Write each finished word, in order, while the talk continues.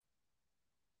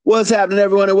What's happening,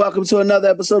 everyone, and welcome to another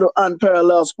episode of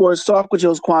Unparalleled Sports Talk with your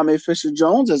host, Kwame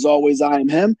Fisher-Jones. As always, I am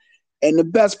him. And the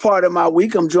best part of my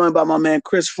week, I'm joined by my man,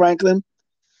 Chris Franklin.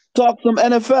 Talk some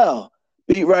NFL.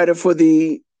 Beat writer for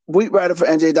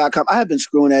NJ.com. I have been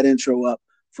screwing that intro up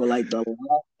for like the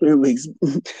last 3 weeks.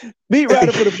 Beat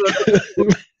writer for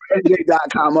the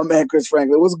NJ.com, my man, Chris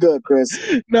Franklin. What's good,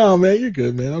 Chris? No, man, you're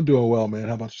good, man. I'm doing well, man.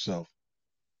 How about yourself?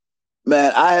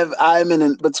 Man, I'm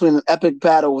in between an epic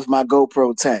battle with my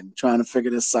GoPro 10, trying to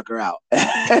figure this sucker out.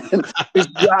 And it's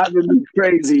driving me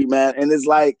crazy, man. And it's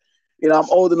like, I'm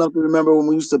old enough to remember when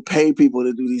we used to pay people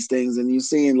to do these things, and you're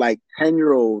seeing like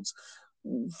 10-year-olds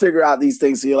figure out these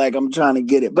things. So you're like, I'm trying to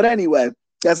get it. But anyway,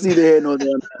 that's neither here nor there.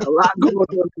 Man. A lot going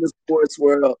on in the sports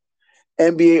world.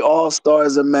 NBA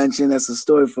All-Stars are mentioned. That's a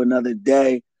story for another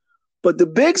day. But the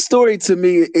big story to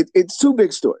me, it's two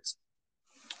big stories.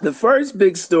 The first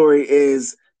big story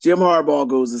is Jim Harbaugh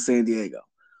goes to San Diego.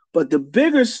 But the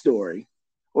bigger story,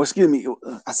 or excuse me,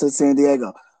 I said San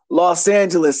Diego, Los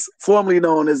Angeles, formerly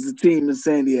known as the team in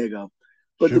San Diego.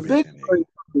 But the Should be big San story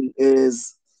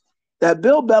is that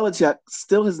Bill Belichick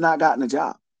still has not gotten a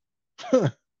job. Diego.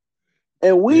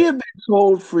 And we Yeah, have been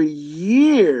told for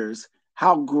years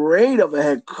how great of a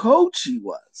head coach he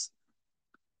was.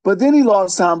 But then he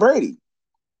lost Tom Brady,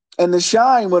 and the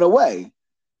shine went away.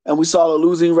 And we saw a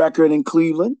losing record in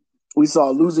Cleveland. We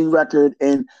saw a losing record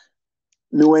in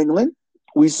New England.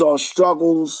 We saw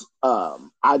struggles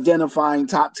identifying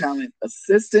top talent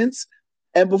assistants.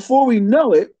 And before we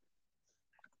know it,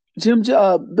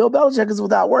 Bill Belichick is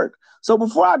without work. So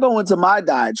before I go into my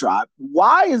diatribe,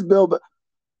 why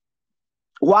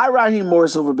Raheem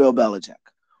Morris over Bill Belichick? I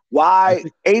Why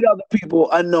think 8 other people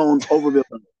unknowns over Bill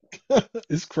Belichick?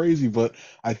 it's crazy, but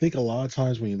I think a lot of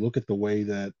times when you look at the way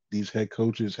that these head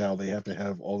coaches, how they have to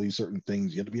have all these certain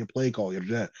things, you have to be a play call, you have to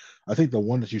do that. I think the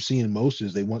one that you're seeing most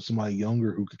is they want somebody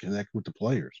younger who can connect with the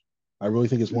players. I really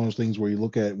think it's one of those things where you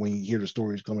look at when you hear the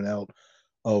stories coming out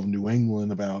of New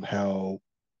England about how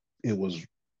it was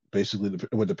basically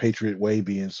with the Patriot way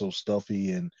being so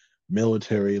stuffy and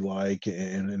military like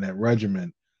and that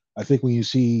regiment. I think when you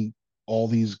see all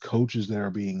these coaches that are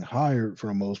being hired for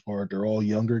the most part, they're all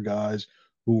younger guys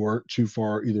who weren't too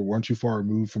far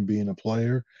removed from being a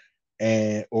player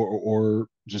and or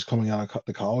just coming out of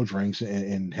the college ranks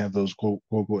and have those quote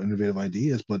innovative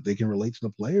ideas, but they can relate to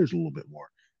the players a little bit more.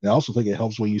 And I also think it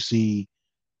helps when you see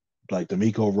like the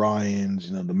Miko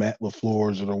Ryans, the Matt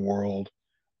LaFleurs of the world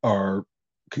are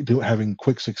having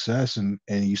quick success, and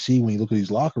you see when you look at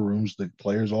these locker rooms, the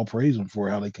players all praise them for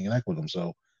how they can connect with them.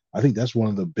 So I think that's one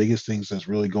of the biggest things that's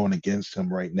really going against him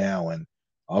right now. And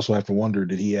I also have to wonder,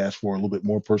 did he ask for a little bit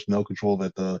more personnel control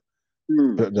that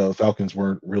Hmm. the Falcons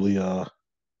weren't really were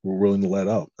willing to let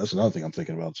up? That's another thing I'm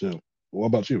thinking about too. What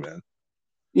about you, man?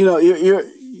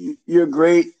 You're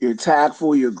great. You're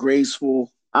tactful. You're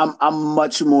graceful. I'm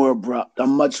much more abrupt.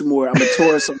 I'm a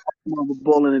tourist. I'm much more of a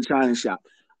bull in a china shop.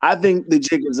 I think the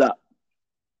jig is up.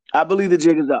 I believe the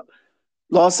jig is up.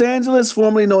 Los Angeles,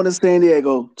 formerly known as San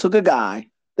Diego, took a guy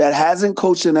that hasn't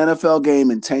coached an NFL game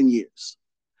in 10 years.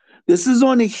 This is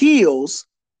on the heels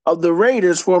of the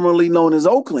Raiders, formerly known as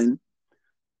Oakland,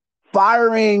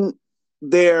 firing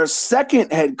their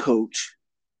second head coach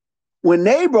when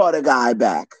they brought a guy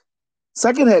back,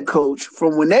 second head coach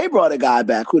from when they brought a guy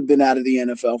back who had been out of the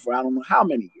NFL for I don't know how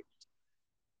many years.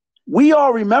 We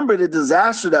all remember the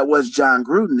disaster that was John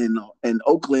Gruden in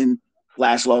Oakland /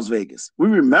 Las Vegas. We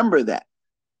remember that.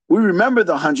 We remember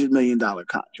the $100 million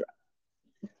contract.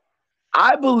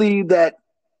 I believe that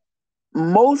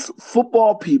most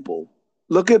football people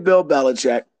look at Bill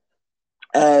Belichick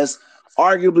as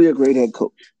arguably a great head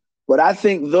coach. But I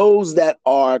think those that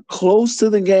are close to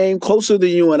the game, closer than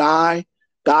you and I,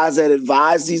 guys that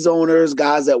advise these owners,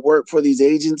 guys that work for these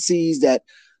agencies that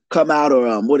come out or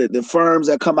the firms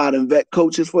that come out and vet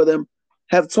coaches for them,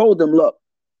 have told them, look,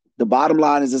 the bottom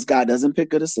line is this guy doesn't pick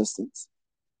good assistants.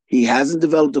 He hasn't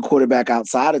developed a quarterback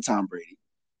outside of Tom Brady.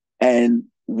 And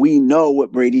we know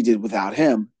what Brady did without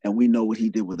him, and we know what he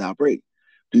did without Brady.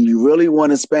 Do you really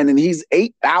want to spend? And he's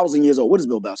 8,000 years old. What is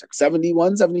Bill Belichick?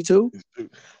 71, 72? I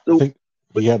So, think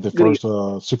he had the first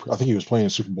super. I think he was playing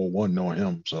Super Bowl one, knowing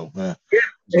him. So he's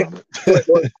yeah, on or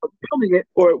filming it,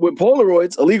 or with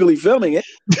Polaroids, illegally filming it.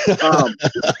 Um,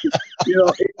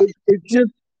 it. it's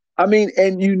just, I mean,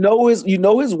 and you know his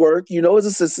work, you know his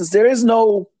assistants. There's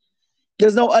no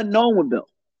unknown with Bill.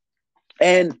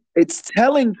 And it's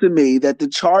telling to me that the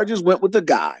Chargers went with a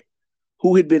guy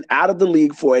who had been out of the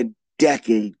league for a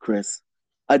decade, Chris.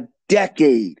 A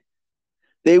decade.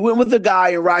 They went with a guy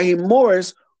in Raheem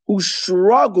Morris who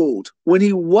struggled when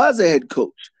he was a head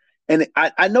coach. And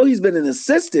I know he's been an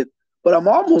assistant, but I'm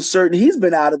almost certain he's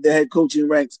been out of the head coaching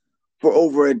ranks for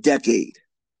over a decade.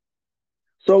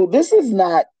 So this is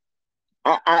not.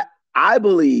 I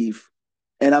believe,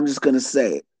 and I'm just going to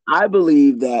say it. I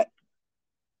believe that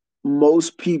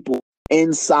most people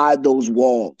inside those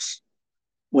walls,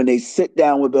 when they sit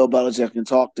down with Bill Belichick and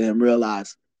talk to him,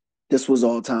 realize this was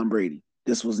all Tom Brady.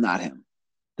 This was not him.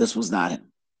 This was not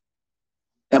him.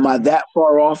 Am I that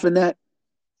far off in that?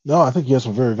 No, I think you have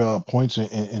some very valid points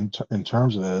in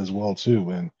terms of that as well too.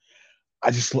 And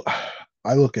I just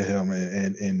I look at him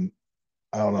and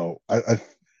I don't know.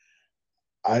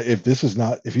 If this is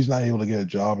not if he's not able to get a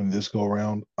job in this go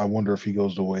around, I wonder if he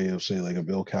goes the way of say like a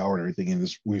Bill Cowher and everything in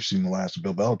this we've seen the last of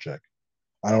Bill Belichick.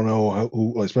 I don't know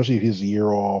who, especially if he's a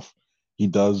year off, he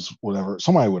does whatever.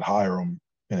 Somebody would hire him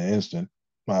in an instant,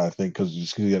 I think, because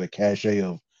he got a cachet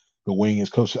of the wing his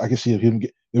coach. I can see him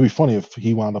get. It'd be funny if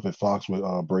he wound up at Fox with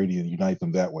Brady and unite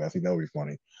them that way. I think that would be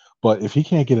funny. But if he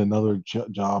can't get another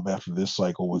job after this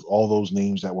cycle with all those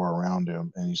names that were around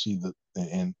him, and you see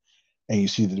and you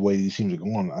see the way he seems to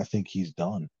go on, I think he's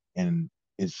done. And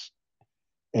it's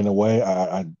in a way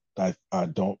I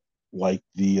don't like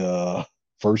the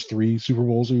first three Super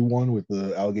Bowls he won with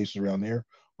the allegations around there.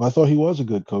 But I thought he was a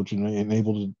good coach and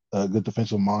able to a good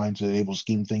defensive mind to able to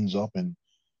scheme things up and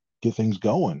get things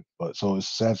going. But so it's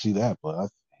sad to see that. But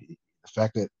the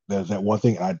fact that there's that one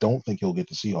thing, I don't think he'll get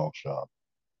the Seahawks job.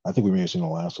 I think we may have seen the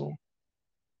last of him.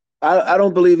 I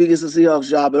don't believe he gets the Seahawks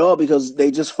job at all because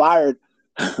they just fired.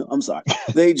 I'm sorry.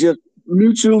 They just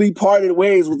mutually parted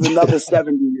ways with another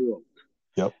 70-year-old.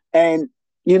 Yep. And,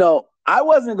 I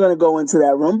wasn't going to go into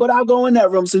that room, but I'll go in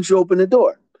that room since you opened the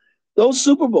door. Those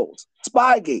Super Bowls,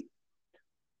 Spygate.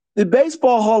 The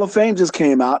Baseball Hall of Fame just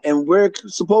came out, and we're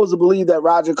supposed to believe that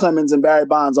Roger Clemens and Barry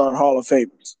Bonds are Hall of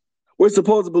Famers. We're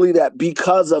supposed to believe that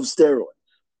because of steroids.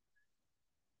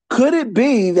 Could it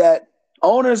be that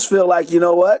owners feel like, you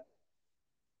know what?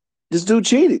 This dude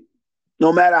cheated.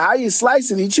 No matter how you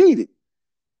slice it, he cheated.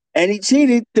 And he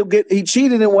cheated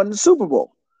and won the Super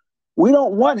Bowl. We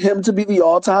don't want him to be the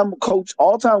all-time coach,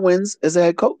 all-time wins as a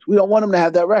head coach. We don't want him to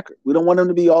have that record. We don't want him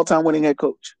to be all-time winning head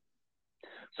coach.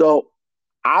 So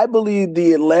I believe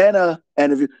the Atlanta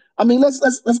interview. I mean, let's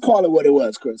call it what it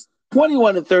was, Chris.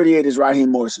 21-38 is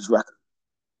Raheem Morris's record.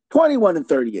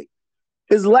 21-38.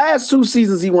 His last 2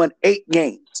 seasons, he won 8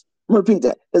 games. I'm gonna repeat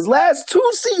that. His last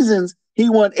 2 seasons, he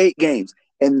won 8 games,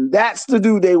 and that's the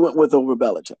dude they went with over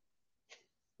Belichick.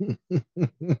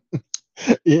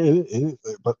 Yeah,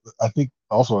 but I think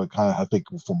also I think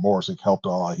for Morris it helped a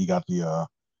lot. He got a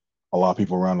lot of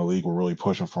people around the league were really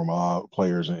pushing from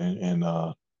players and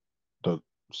the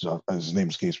his name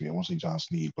escapes me. I won't say John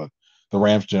Snead, but the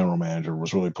Rams general manager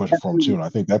was really pushing for him too, and I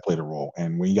think that played a role.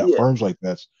 And when you got firms like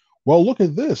that, well, look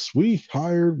at this. We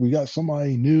got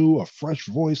somebody new, a fresh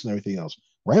voice, and everything else.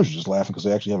 Rams are just laughing because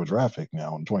they actually have a draft pick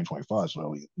now in 2025, so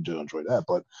we do enjoy that.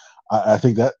 But I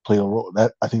think that played a role.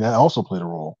 I think that also played a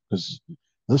role because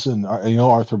listen,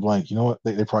 Arthur Blank. You know what?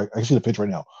 They probably I can see the pitch right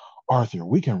now. Arthur,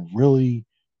 we can really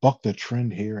buck the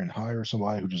trend here and hire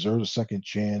somebody who deserves a second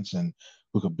chance and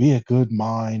who could be a good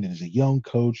mind and is a young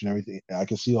coach and everything. I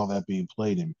can see all that being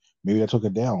played, and maybe I took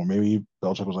it down, or maybe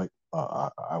Belichick was like, I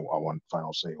want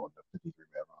final say on the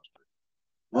 53-man roster.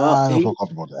 Well, I don't feel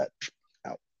comfortable with that.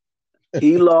 Out.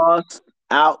 He lost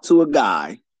out to a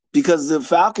guy because the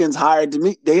Falcons hired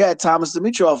they had Thomas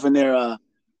Dimitroff in their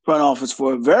front office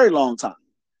for a very long time,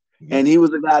 and he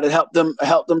was the guy that helped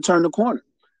them turn the corner.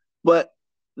 But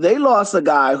they lost a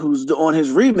guy who's on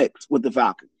his remix with the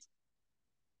Falcons.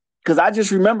 Because I just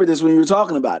remember this when you were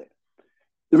talking about it.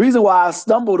 The reason why I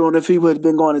stumbled on if he would have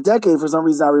been going a decade, for some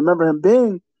reason I remember him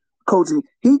being coaching.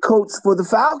 He coached for the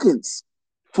Falcons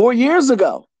 4 years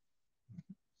ago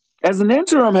as an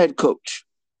interim head coach.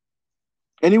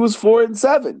 And he was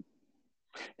 4-7.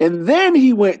 And then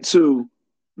he went to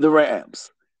the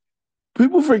Rams.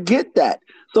 People forget that.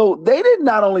 So they did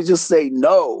not only just say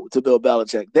no to Bill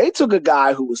Belichick. They took a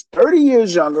guy who was 30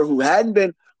 years younger,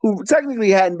 who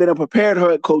technically hadn't been a prepared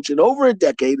head coach in over a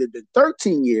decade, had been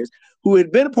 13 years, who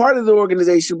had been a part of the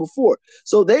organization before.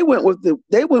 So they went with the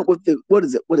what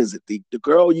is it? The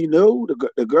girl you knew,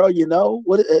 the girl you know.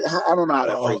 I don't know how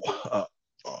that phrase.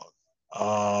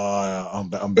 I'm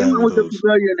bad they went with with those. the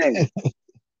familiar name.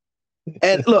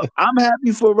 And look, I'm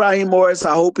happy for Raheem Morris.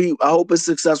 I hope it's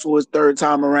successful his third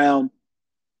time around.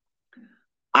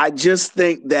 I just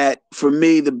think that for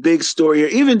me, the big story here,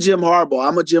 even Jim Harbaugh, I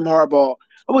wouldn't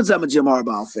say I'm a Jim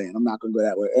Harbaugh fan. I'm not going to go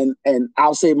that way. And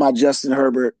I'll save my Justin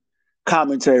Herbert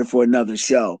commentary for another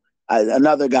show.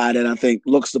 Another guy that I think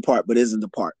looks the part but isn't the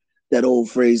part. That old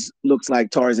phrase, looks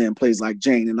like Tarzan, plays like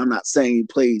Jane. And I'm not saying he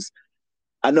plays.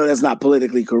 I know that's not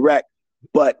politically correct,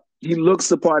 but he looks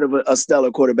the part of a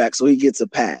stellar quarterback, so he gets a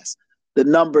pass. The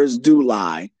numbers do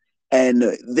lie,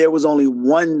 and there was only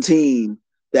one team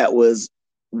that was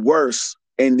worse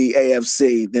in the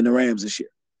AFC than the Rams this year,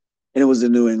 and it was the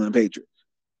New England Patriots.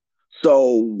 So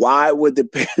why would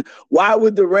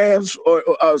the Rams or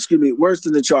excuse me, worse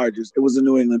than the Chargers? It was the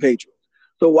New England Patriots.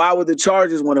 So why would the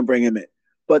Chargers want to bring him in?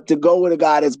 But to go with a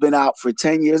guy that's been out for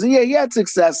 10 years, and yeah, he had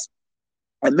success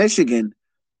at Michigan,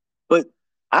 but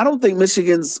I don't think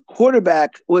Michigan's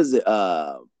quarterback was it.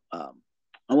 I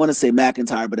want to say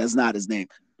McIntyre, but that's not his name.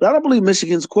 But I don't believe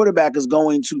Michigan's quarterback is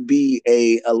going to be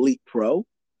a elite pro.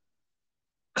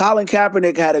 Colin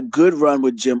Kaepernick had a good run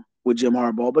with Jim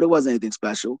Harbaugh, but it wasn't anything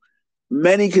special.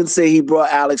 Many can say he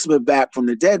brought Alex Smith back from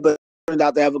the dead, but turned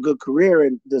out to have a good career.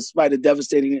 And despite a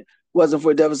devastating, wasn't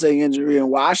for a devastating injury in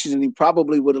Washington, he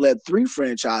probably would have led 3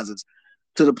 franchises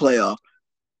to the playoff.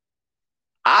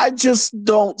 I just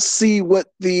don't see what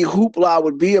the hoopla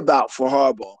would be about for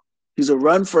Harbaugh. He's a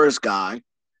run-first guy.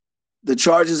 The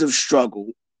Chargers have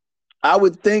struggled. I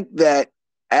would think that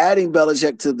adding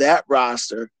Belichick to that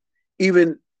roster,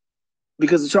 even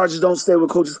because the Chargers don't stay with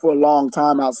coaches for a long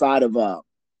time outside of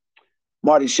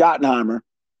Marty Schottenheimer,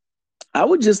 I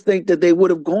would just think that they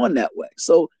would have gone that way.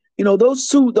 So, those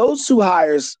two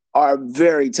hires are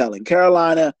very telling.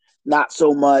 Carolina, not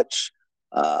so much.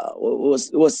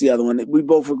 What's the other one? We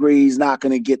both agree he's not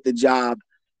going to get the job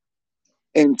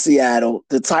in Seattle.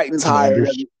 The Titans hired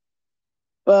him.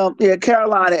 Well, yeah,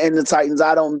 Carolina and the Titans.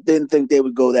 Didn't think they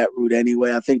would go that route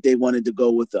anyway. I think they wanted to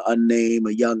go with the unnamed,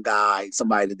 a young guy,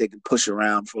 somebody that they can push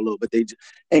around for a little bit.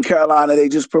 In Carolina, they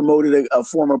just promoted a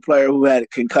former player who had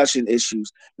concussion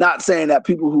issues. Not saying that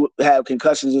people who have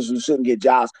concussion issues shouldn't get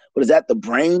jobs, but is that the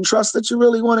brain trust that you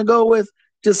really want to go with?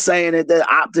 Just saying that the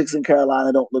optics in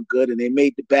Carolina don't look good, and they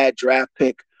made the bad draft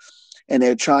pick, and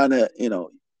they're trying to,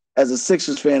 as a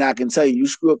Sixers fan, I can tell you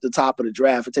screw up the top of the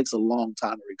draft, it takes a long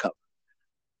time to recover.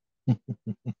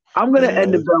 I'm going to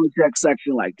end the Belichick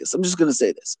section like this. I'm just going to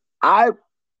say this. I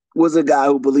was a guy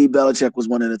who believed Belichick was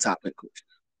one of the top head coaches.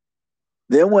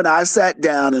 Then when I sat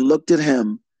down and looked at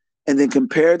him and then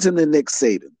compared him to Nick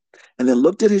Saban and then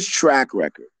looked at his track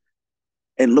record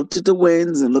and looked at the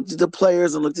wins and looked at the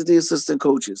players and looked at the assistant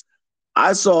coaches,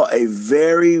 I saw a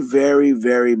very, very,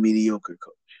 very mediocre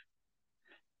coach.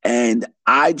 And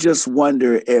I just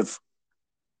wonder if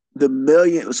the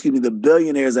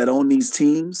billionaires that own these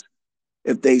teams,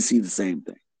 if they see the same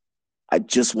thing. I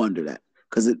just wonder that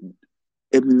because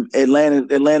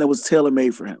Atlanta was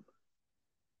tailor-made for him.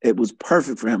 It was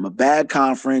perfect for him. A bad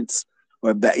conference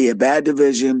or bad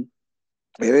division.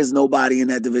 There is nobody in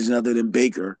that division other than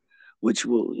Baker, which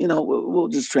we'll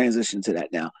just transition to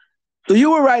that now. So you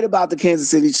were right about the Kansas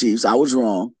City Chiefs. I was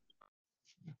wrong.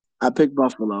 I picked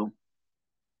Buffalo.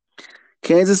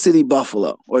 Kansas City,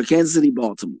 Buffalo, or Kansas City,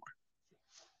 Baltimore.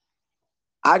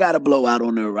 I got a blowout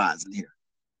on the horizon here.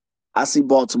 I see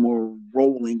Baltimore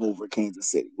rolling over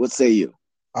Kansas City. What say you?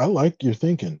 I like your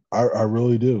thinking. I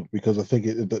really do, because I think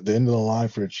at the end of the line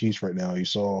for the Chiefs right now, you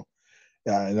saw,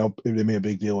 I know they made a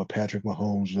big deal with Patrick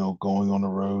Mahomes, going on the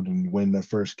road and winning that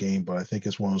first game, but I think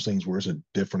it's one of those things where it's a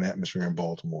different atmosphere in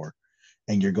Baltimore,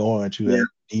 and you're going into that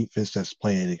defense that's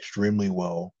playing extremely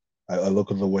well. I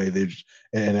look at the way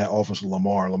and that offense,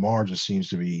 Lamar just seems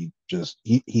to be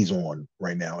he's on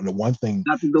right now. And the one thing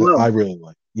that I really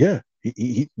like,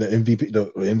 he the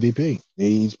MVP.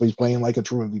 He's playing like a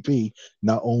true MVP,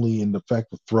 not only in the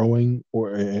fact of throwing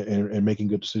and making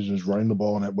good decisions, running the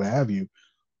ball and what have you,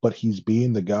 but he's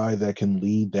being the guy that can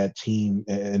lead that team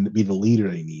and be the leader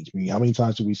that he needs. I mean, how many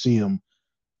times did we see him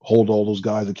hold all those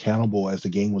guys accountable as the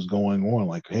game was going on?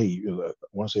 Like, hey, I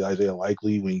want to say Isaiah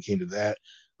Likely when he came to that.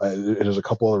 There's a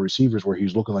couple other receivers where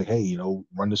he's looking like, hey,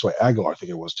 run this way. Aguilar, I think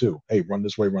it was too. Hey, run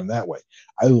this way, run that way.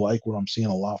 I like what I'm seeing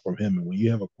a lot from him. And when you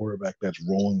have a quarterback that's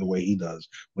rolling the way he does,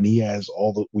 when you have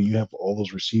all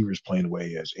those receivers playing the way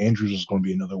he is, Andrews is going to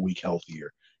be another week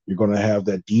healthier. You're going to have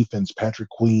that defense, Patrick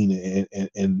Queen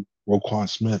and Roquan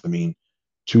Smith. I mean,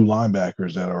 2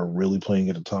 linebackers that are really playing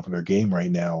at the top of their game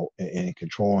right now and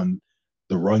controlling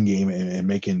the run game and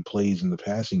making plays in the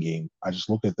passing game. I just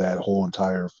look at that whole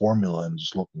entire formula and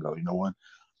just look and go, you know what?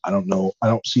 I don't know. I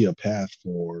don't see a path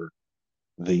for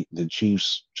the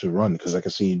Chiefs to run, because I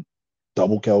can see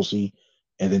double Kelsey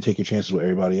and then take your chances with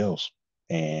everybody else.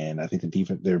 And I think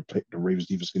the Ravens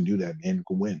defense can do that and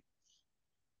can win.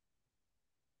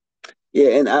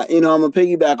 Yeah, and I'm gonna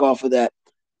piggyback off of that.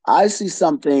 I see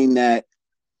something that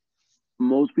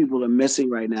most people are missing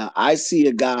right now. I see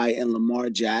a guy in Lamar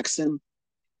Jackson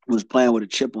who's playing with a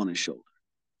chip on his shoulder.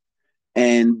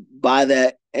 And by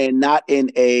that, and not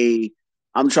in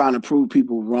I'm trying to prove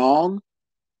people wrong,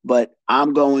 but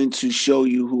I'm going to show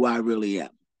you who I really am.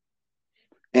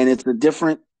 And it's a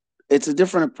different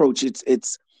approach.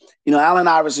 It's Allen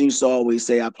Iverson used to always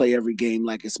say, I play every game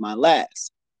like it's my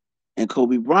last. And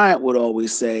Kobe Bryant would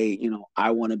always say,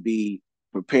 I want to be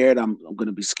prepared. I'm going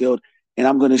to be skilled, and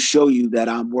I'm going to show you that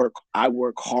I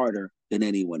work harder than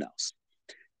anyone else.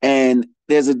 And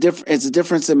it's a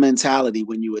difference in mentality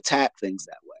when you attack things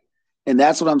that way. And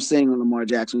that's what I'm saying with Lamar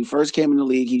Jackson. When he first came in the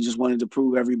league, he just wanted to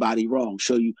prove everybody wrong,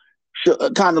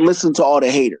 kind of listen to all the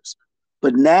haters.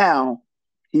 But now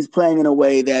he's playing in a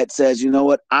way that says, you know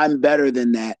what, I'm better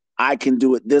than that. I can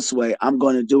do it this way. I'm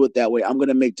going to do it that way. I'm going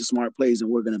to make the smart plays, and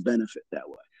we're going to benefit that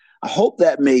way. I hope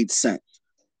that made sense.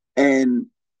 And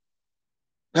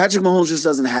Patrick Mahomes just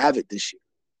doesn't have it this year.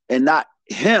 And not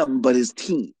him, but his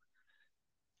team.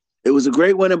 It was a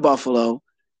great win in Buffalo.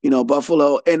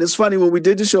 Buffalo. And it's funny, when we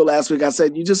did the show last week, I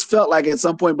said you just felt like at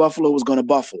some point Buffalo was going to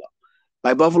Buffalo.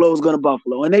 Like Buffalo was going to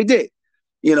Buffalo. And they did.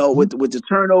 Mhm. With the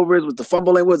turnovers, with the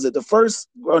fumbling. Was it the first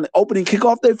on the opening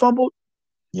kickoff they fumbled?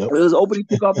 Yep. It was opening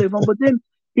kickoff they fumbled. But then,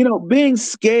 being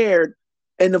scared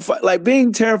and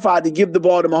being terrified to give the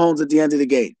ball to Mahomes at the end of the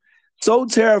game. So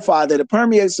terrified that it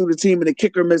permeates through the team and the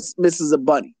kicker misses a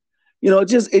bunny.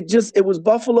 It was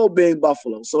Buffalo being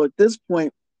Buffalo. So at this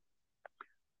point,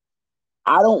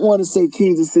 I don't want to say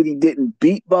Kansas City didn't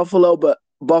beat Buffalo, but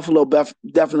Buffalo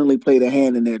definitely played a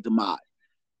hand in their demise.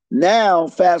 Now,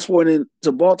 fast forwarding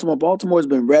to Baltimore. Baltimore's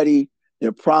been ready.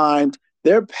 They're primed.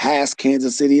 They're past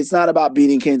Kansas City. It's not about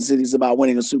beating Kansas City. It's about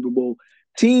winning a Super Bowl.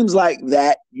 Teams like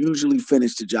that usually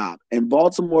finish the job. And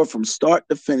Baltimore, from start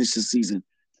to finish the season,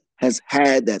 has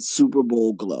had that Super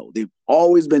Bowl glow. They've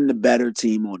always been the better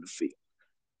team on the field.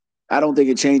 I don't think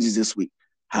it changes this week.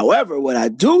 However, what I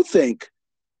do think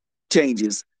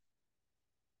changes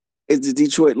is the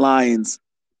Detroit Lions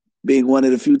being one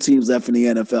of the few teams left in the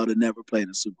NFL to never play in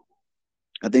a Super Bowl.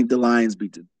 I think the Lions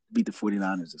beat the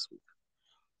 49ers this week.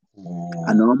 I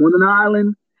Oh, know I'm on an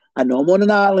island. I know I'm on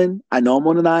an island. I know I'm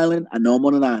on an island. I know I'm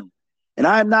on an island. And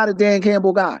I am not a Dan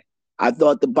Campbell guy. I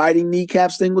thought the biting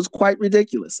kneecaps thing was quite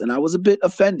ridiculous. And I was a bit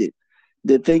offended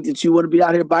to think that you want to be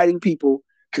out here biting people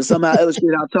to somehow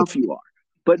illustrate how tough you are.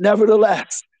 But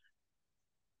nevertheless,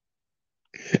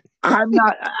 I'm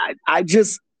not, I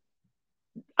just,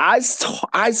 I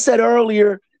said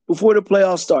earlier before the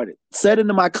playoffs started, said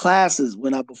into my classes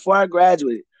before I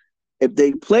graduated, if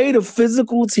they played a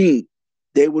physical team,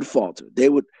 they would falter. They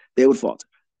would falter.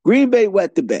 Green Bay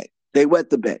wet the bed. They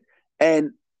wet the bed.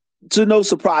 And to no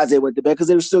surprise, they wet the bed because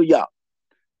they were still young.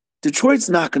 Detroit's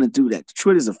not going to do that.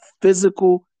 Detroit is a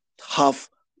physical, tough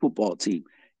football team.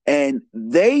 And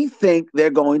they think they're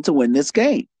going to win this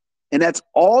game. And that's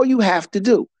all you have to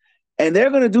do. And they're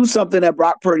going to do something that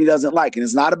Brock Purdy doesn't like. And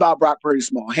it's not about Brock Purdy's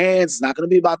small hands. It's not going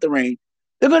to be about the rain.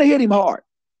 They're going to hit him hard.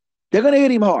 They're going to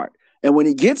hit him hard. And when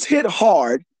he gets hit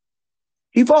hard,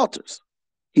 he falters.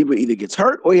 He either gets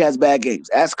hurt or he has bad games.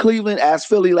 Ask Cleveland, ask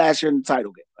Philly last year in the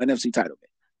title game, NFC title game.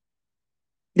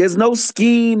 There's no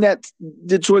scheme that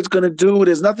Detroit's going to do.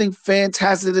 There's nothing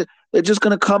fantastic. They're just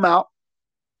going to come out.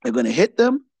 They're going to hit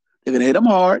them. They're going to hit them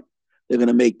hard. They're going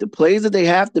to make the plays that they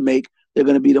have to make. They're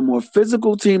going to be the more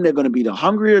physical team. They're going to be the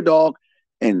hungrier dog.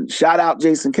 And shout out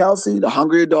Jason Kelsey. The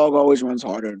hungrier dog always runs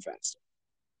harder and faster.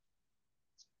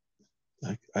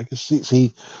 I can see.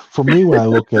 See, for me, when I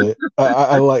look at it,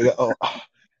 I like.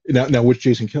 Now, which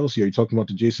Jason Kelsey? Are you talking about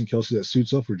the Jason Kelsey that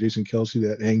suits up, or Jason Kelsey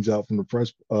that hangs out from the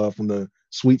press, from the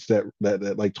suites that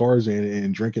like Tarzan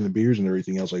and drinking the beers and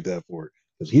everything else like that for it?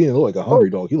 Because he didn't look like a Oh,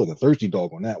 hungry dog; he looked like a thirsty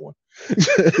dog on that one.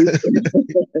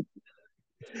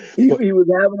 But he was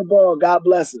having a ball. God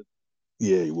bless him.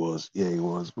 yeah, he was. Yeah, he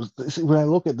was. See, when I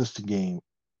look at this game,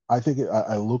 I think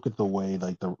I look at the way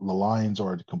like the Lions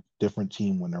are a different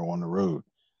team when they're on the road.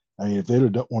 I mean, if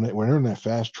when they're in that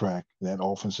fast track, that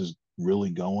offense is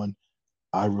really going.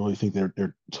 I really think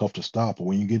they're tough to stop. But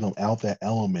when you get them out that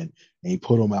element and you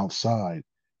put them outside,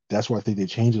 that's where I think they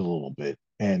change it a little bit.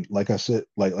 And like I said,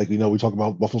 like we talk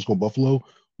about Buffalo's going Buffalo.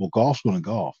 Well, golf's going to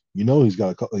golf. He's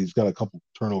got a couple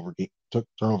turnover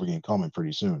game coming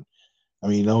pretty soon. I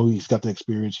mean, he's got the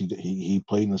experience. He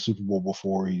played in the Super Bowl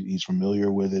before. He's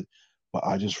familiar with it. But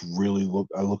I just really look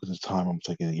at this time. I'm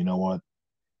thinking, you know what?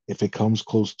 If it comes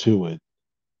close to it,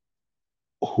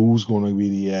 who's going to be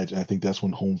the edge? And I think that's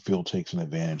when home field takes an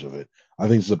advantage of it. I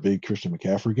think it's a big Christian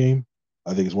McCaffrey game.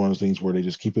 I think it's one of those things where they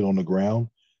just keep it on the ground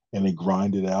and they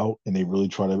grind it out and they really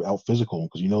try to out physical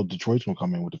because Detroit's going to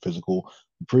come in with the physical.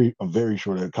 I'm very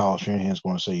sure that Kyle Shanahan's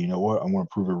going to say, you know what, I'm going to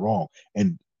prove it wrong.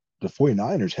 And the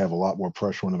 49ers have a lot more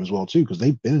pressure on them as well too because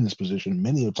they've been in this position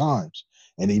many of times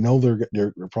and they know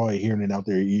they're probably hearing it out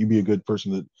there. You'd be a good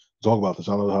person to talk about this.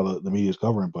 I don't know how the media is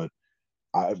covering, but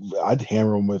I'd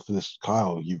hammer him with this,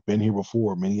 Kyle. You've been here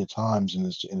before many a times in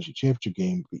this championship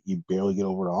game, but you barely get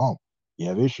over the hump. You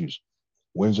have issues.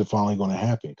 When's it finally going to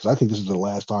happen? Because I think this is the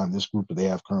last time this group that they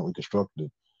have currently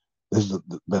constructed. This is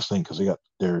the best thing because they got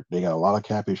a lot of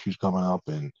cap issues coming up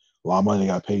and a lot of money they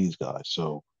got to pay these guys.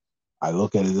 So I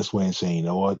look at it this way and saying, you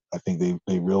know what? I think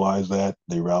they realize that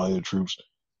they rally the troops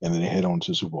and then they head on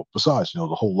to the Super Bowl. Besides, the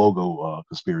whole logo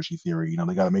conspiracy theory.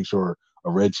 They got to make sure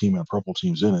a red team and a purple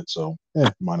team's in it. So,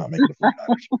 why not make it the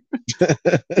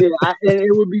 49ers? Yeah, and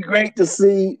it would be great to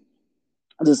see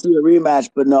a rematch,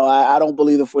 but no, I don't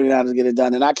believe the 49ers get it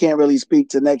done. And I can't really speak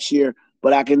to next year,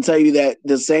 but I can tell you that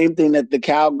the same thing that the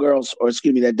Cowgirls, or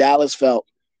excuse me, that Dallas felt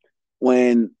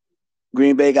when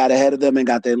Green Bay got ahead of them and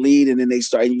got their lead, and then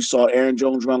you saw Aaron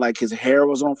Jones run like his hair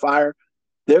was on fire.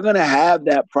 They're going to have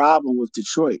that problem with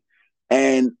Detroit.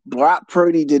 And Brock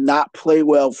Purdy did not play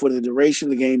well for the duration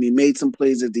of the game. He made some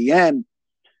plays at the end,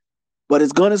 but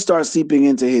it's going to start seeping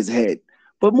into his head.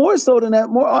 But more so than that,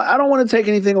 I don't want to take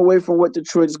anything away from what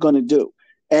Detroit is going to do.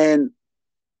 And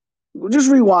just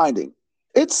rewinding,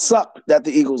 it sucked that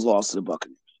the Eagles lost to the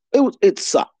Buccaneers. It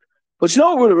sucked. But you know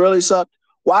what would have really sucked?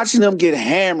 Watching them get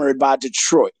hammered by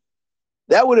Detroit.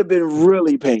 That would have been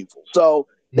really painful. So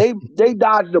they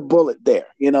dodged a bullet there.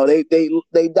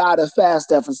 They died a fast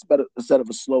death instead of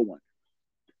a slow one.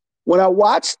 When I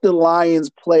watched the Lions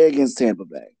play against Tampa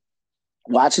Bay,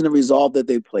 watching the resolve that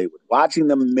they played with, watching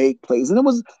them make plays, and it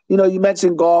was, you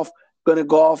mentioned going to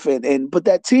golf, but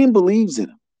that team believes in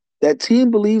them. That team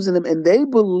believes in them, and they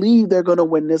believe they're going to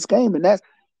win this game, and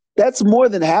that's more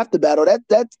than half the battle.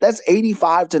 That's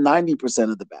 85 to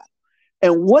 90% of the battle.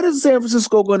 And what is San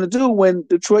Francisco going to do when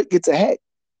Detroit gets ahead?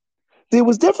 It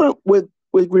was different with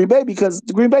Green Bay because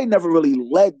Green Bay never really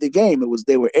led the game.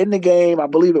 They were in the game. I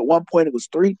believe at one point it was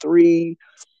 3-3.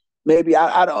 Maybe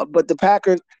I don't. But the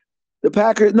Packers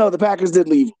did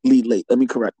lead late. Let me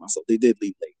correct myself. They did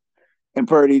lead late, and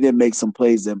Purdy did make some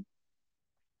plays.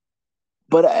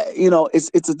 But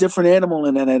it's a different animal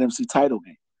in an NFC title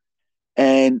game.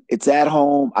 And it's at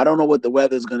home. I don't know what the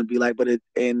weather is going to be like, but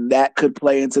that could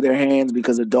play into their hands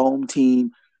because a dome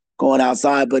team going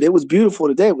outside. But it was beautiful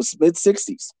today. It was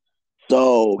mid-60s.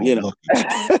 So, it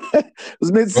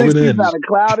was mid-60s, not a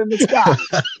cloud in the sky.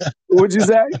 What'd you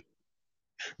say?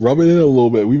 Rub it in a little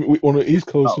bit. We on the East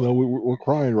Coast, we're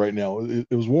crying right now.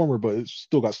 It was warmer, but it's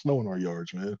still got snow in our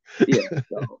yards, man.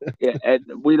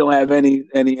 And we don't have any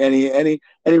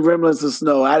remnants of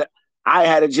snow. I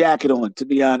had a jacket on, to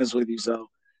be honest with you.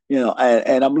 So,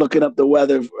 and I'm looking up the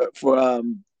weather for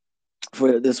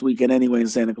this weekend anyway in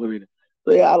Santa Clarita.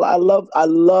 So yeah, I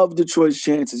love Detroit's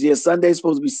chances. Yeah, Sunday's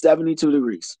supposed to be 72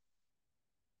 degrees.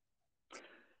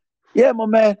 Yeah, my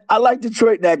man, I like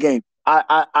Detroit in that game.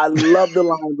 I love the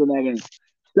Lions in that game.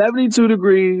 72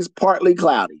 degrees, partly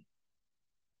cloudy.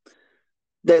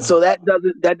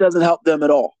 That doesn't help them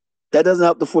at all. That doesn't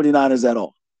help the 49ers at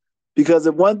all. Because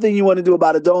if one thing you want to do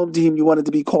about a dome team, you want it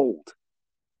to be cold.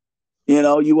 You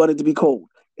want it to be cold.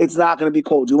 It's not going to be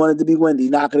cold. You want it to be windy.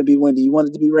 Not going to be windy. You want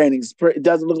it to be raining. It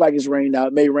doesn't look like it's raining now.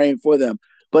 It may rain for them.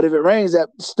 But if it rains, that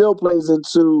still plays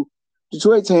into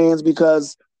Detroit's hands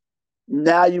because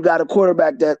now you got a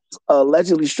quarterback that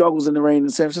allegedly struggles in the rain in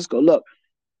San Francisco. Look,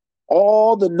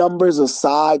 all the numbers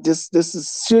aside, this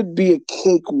should be a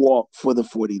cakewalk for the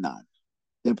 49ers.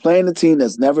 They're playing a team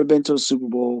that's never been to a Super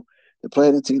Bowl. They're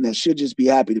playing a team that should just be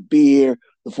happy to be here.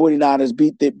 The 49ers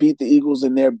beat the Eagles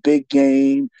in their big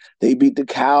game. They beat the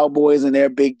Cowboys in their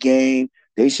big game.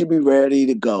 They should be ready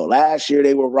to go. Last year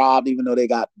they were robbed even though they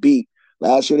got beat.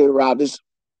 Last year they were robbed.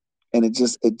 And it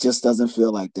just doesn't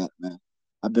feel like that, man.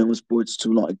 I've been with sports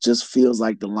too long. It just feels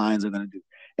like the Lions are going to do.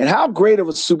 And how great of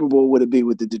a Super Bowl would it be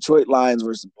with the Detroit Lions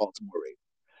versus Baltimore Ravens?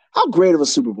 How great of a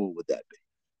Super Bowl would that be?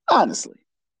 Honestly.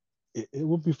 It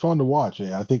would be fun to watch.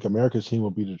 Yeah, I think America's team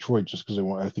will be Detroit just because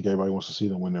I think everybody wants to see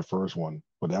them win their first one.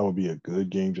 But that would be a good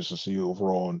game just to see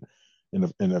overall, and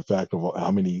in the fact of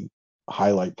how many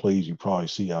highlight plays you probably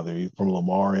see out there from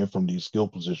Lamar and from these skill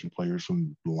position players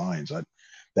from the Lions.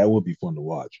 That would be fun to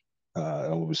watch. That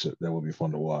would be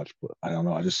fun to watch. But I don't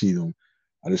know. I just see them.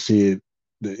 I just see it.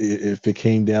 If it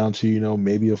came down to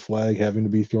maybe a flag having to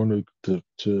be thrown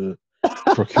to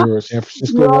procure a San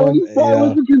Francisco one.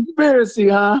 That was a conspiracy,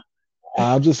 huh?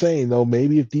 I'm just saying, though,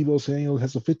 maybe if Debo Samuel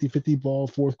has a 50-50 ball,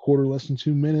 fourth quarter, less than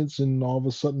 2 minutes, and all of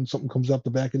a sudden something comes out the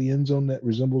back of the end zone that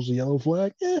resembles a yellow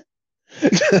flag, yeah.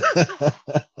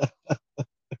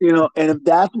 And if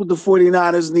that's what the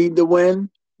 49ers need to win,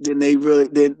 then they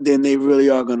really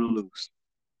are going to lose.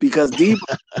 Because Debo,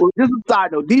 just a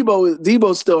side note,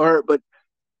 Debo's still hurt, but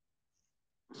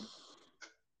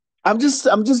I'm just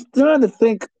trying to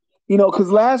think,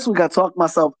 Because last week I talked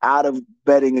myself out of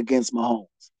betting against Mahomes.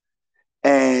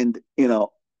 And,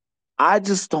 I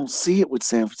just don't see it with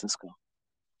San Francisco.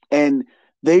 And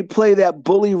they play that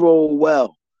bully role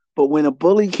well. But when a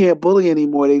bully can't bully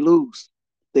anymore, they lose.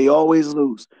 They always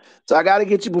lose. So I got to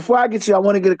get you, before I get you, I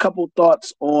want to get a couple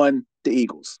thoughts on the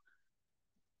Eagles.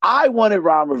 I wanted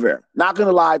Ron Rivera. Not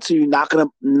gonna lie to you. I'm not gonna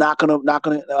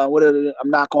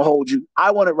hold you.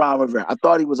 I wanted Ron Rivera. I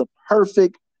thought he was a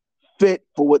perfect fit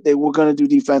for what they were gonna do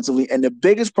defensively. And the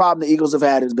biggest problem the Eagles have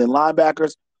had has been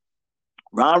linebackers.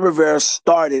 Ron Rivera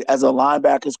started as a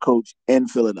linebackers coach in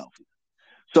Philadelphia.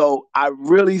 So I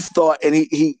really thought, and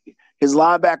his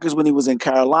linebackers when he was in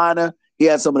Carolina, he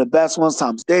had some of the best ones.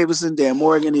 Thomas Davidson, Dan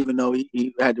Morgan, even though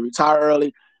he had to retire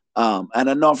early. And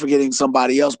I know I'm forgetting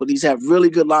somebody else, but he's had really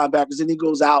good linebackers. And he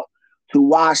goes out to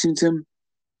Washington,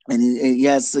 and he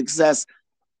has success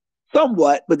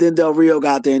somewhat. But then Del Rio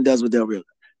got there and does what Del Rio does.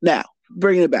 Now,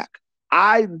 bringing it back,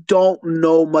 I don't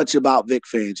know much about Vic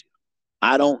Fangio.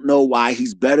 I don't know why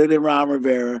he's better than Ron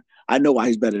Rivera. I know why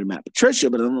he's better than Matt Patricia,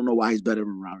 but I don't know why he's better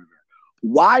than Ron Rivera.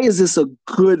 Why is this a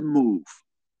good move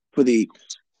for the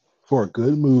Eagles? For a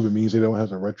good move, it means they don't have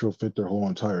to retrofit their whole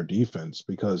entire defense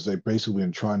because they've basically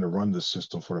been trying to run the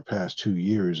system for the past 2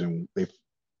 years, and they've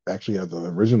actually have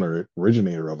the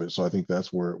originator of it. So I think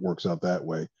that's where it works out that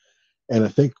way. And I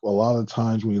think a lot of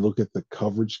times when you look at the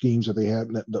coverage schemes that they have,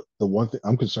 the one thing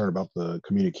I'm concerned about the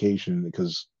communication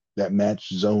because that match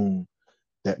zone,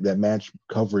 that match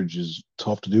coverage is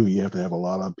tough to do. You have to have a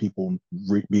lot of people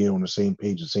being on the same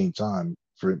page at the same time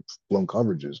for blown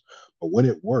coverages. But when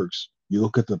it works, you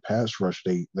look at the pass rush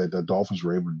that the Dolphins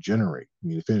were able to generate. I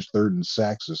mean, they finished third in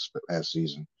sacks this past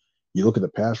season. You look at the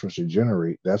pass rush they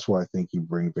generate. That's why I think you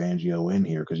bring Fangio in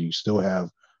here because you still have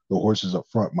the horses up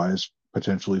front, minus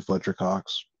potentially Fletcher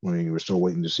Cox. I mean, we're still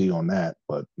waiting to see on that,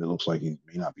 but it looks like he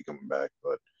may not be coming back.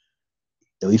 But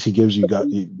at least he gives you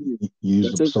use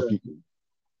That's the stuff you. interesting.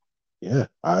 Yeah,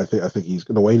 I think he's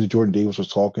the way that Jordan Davis was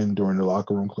talking during the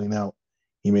locker room clean out.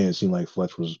 He made it seem like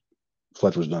Fletch was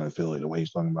done in Philly. The way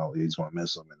he's talking about he's going to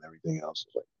miss him and everything else.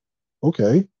 It's like,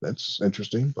 okay, that's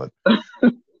interesting, but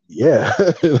yeah,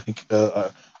 like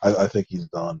I think he's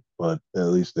done, but at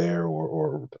least there,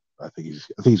 or I think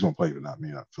he's going to play, but not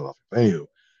maybe not Philadelphia. But anyway,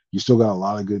 you still got a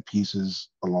lot of good pieces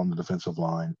along the defensive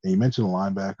line, and you mentioned the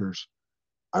linebackers.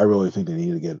 I really think they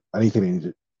need to get. I think they need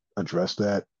to address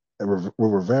that. And with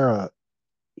Rivera,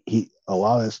 a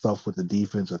lot of that stuff with the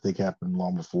defense I think happened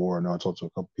long before. I know I talked to a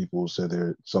couple people who said there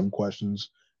are some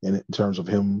questions in terms of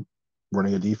him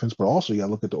running a defense, but also you got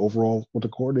to look at the overall what the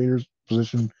coordinator's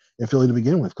position in Philly to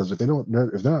begin with, because if they're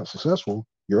not successful,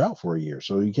 you're out for a year.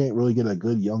 So you can't really get a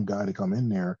good young guy to come in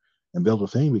there and build a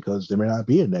thing because there may not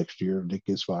be a next year if Nick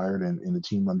gets fired and the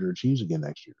team underachieves again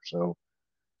next year. So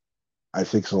I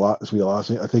think it's a lot. It's be a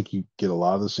lot. I think you get a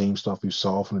lot of the same stuff you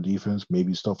saw from the defense.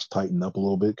 Maybe stuff's tightened up a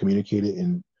little bit, communicated,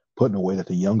 and put in a way that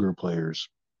the younger players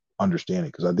understand it.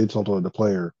 Because I did talk to the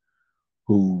player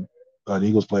who, an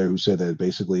Eagles player, who said that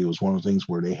basically it was one of the things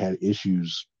where they had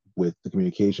issues with the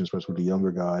communication, especially with the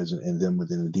younger guys and them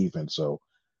within the defense. So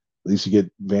at least you get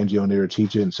Fangio in there to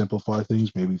teach it and simplify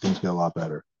things. Maybe things get a lot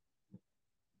better.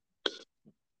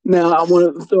 Now I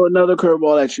want to throw another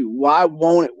curveball at you. Why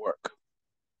won't it work?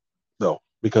 No,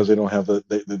 because they don't have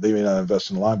they may not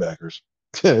invest in linebackers.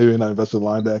 They may not invest in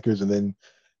linebackers, and then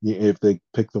if they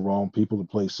pick the wrong people to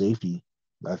play safety,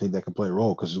 I think that can play a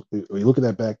role. Because when you look at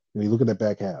that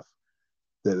back half,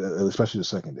 especially the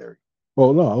secondary.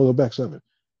 Well, no, I'll go back seven.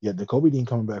 Yeah, Jacoby Dean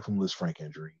coming back from Liz Frank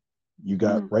injury. You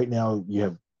got Mm. right now. You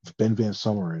have Ben Van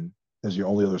Summeren as your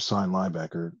only other signed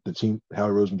linebacker. The team, Howie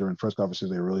Roseman during press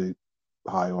conferences, they were really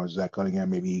high on Zach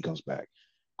Cunningham. Maybe he comes back.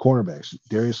 Cornerbacks.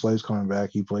 Darius Slay's coming back.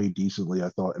 He played decently. I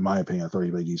thought, in my opinion, I thought he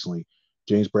played decently.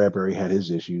 James Bradbury had his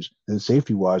issues. Then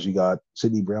safety wise, you got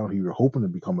Sidney Brown, who you're hoping to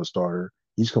become a starter.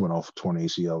 He's coming off a torn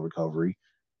ACL recovery.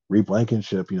 Reed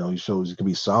Blankenship, he shows he can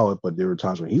be solid, but there were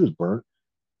times when he was burnt.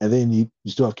 And then you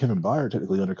still have Kevin Byard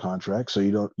technically under contract, so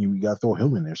you got to throw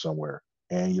him in there somewhere.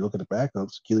 And you look at the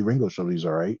backups. Keely Ringo showed he's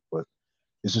all right, but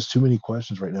it's just too many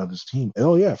questions right now. This team. And,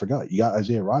 oh yeah, I forgot. You got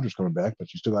Isaiah Rodgers coming back,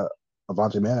 but you still got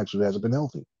Avante Maddox who hasn't been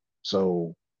healthy.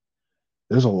 So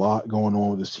there's a lot going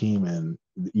on with this team, and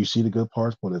you see the good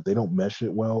parts, but if they don't mesh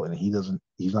it well, and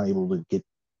he's not able to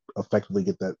effectively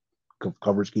get that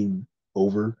coverage scheme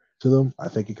over to them, I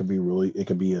think it could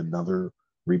be another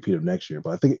repeat of next year.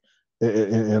 But I think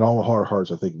in all the hard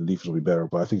hearts, I think the defense will be better,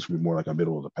 but I think it's going to be more like a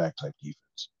middle of the pack type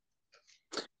defense.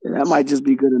 And that might just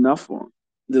be good enough for them.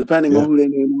 Depending on Yeah. who they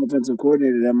name offensive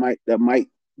coordinator, that might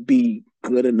be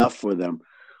good enough for them.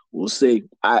 We'll see.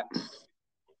 I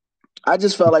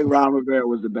just felt like Ron Rivera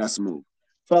was the best move.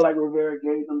 Felt like Rivera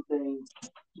gave them things.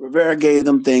 Rivera gave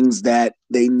them things that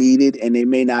they needed, and they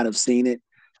may not have seen it.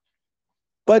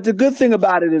 But the good thing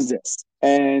about it is this,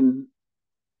 and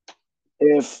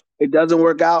if it doesn't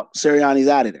work out, Sirianni's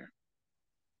out of there.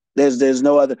 There's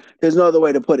no other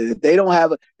way to put it.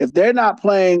 If they're not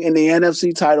playing in the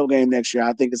NFC title game next year,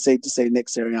 I think it's safe to say Nick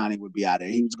Sirianni would be out of there.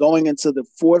 He was going into the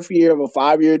fourth year of a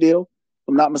 5-year deal, if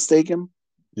I'm not mistaken.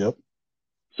 Yep.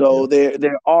 So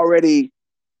they're already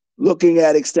looking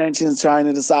at extensions, trying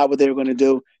to decide what they're going to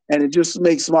do. And it just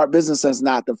makes smart business sense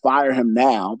not to fire him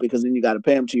now, because then you got to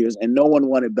pay him 2 years. And no one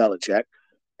wanted Belichick.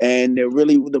 And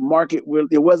the market,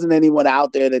 there wasn't anyone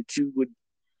out there that you would,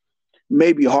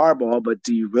 maybe Harbaugh, but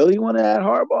do you really want to add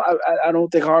Harbaugh? I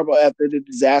don't think Harbaugh, after the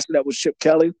disaster that was Chip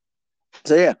Kelly.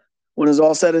 So, yeah, when it's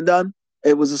all said and done,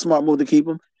 it was a smart move to keep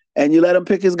him. And you let him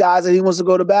pick his guys that he wants to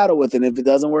go to battle with. And if it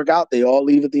doesn't work out, they all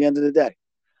leave at the end of the day.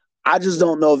 I just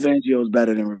don't know if Fangio is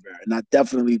better than Rivera. And I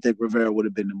definitely think Rivera would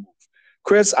have been the move.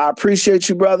 Chris, I appreciate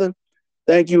you, brother.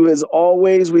 Thank you as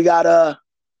always. We got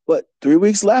 3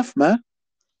 weeks left, man.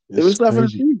 3 weeks left in the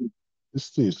season.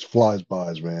 This flies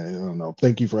by, man. I don't know.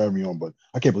 Thank you for having me on, but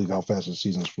I can't believe how fast the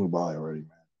season's flew by already, man.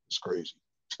 It's crazy.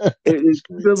 It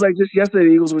feels like just yesterday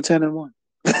the Eagles were 10-1.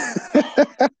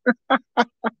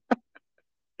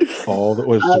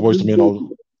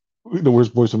 The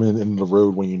worst voice of men in the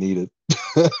road when you need it.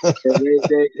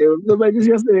 It was like just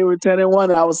yesterday they were 10-1,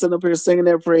 and I was sitting up here singing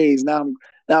their praise. Now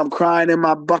I'm crying in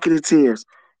my bucket of tears.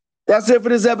 That's it for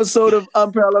this episode of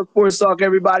Unparalleled Sports Talk,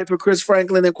 everybody. For Chris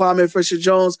Franklin and Kwame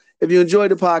Fisher-Jones, if you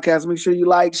enjoyed the podcast, make sure you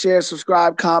like, share,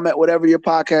 subscribe, comment, whatever your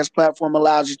podcast platform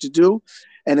allows you to do.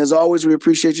 And as always, we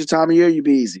appreciate your time of year. You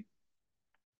be easy.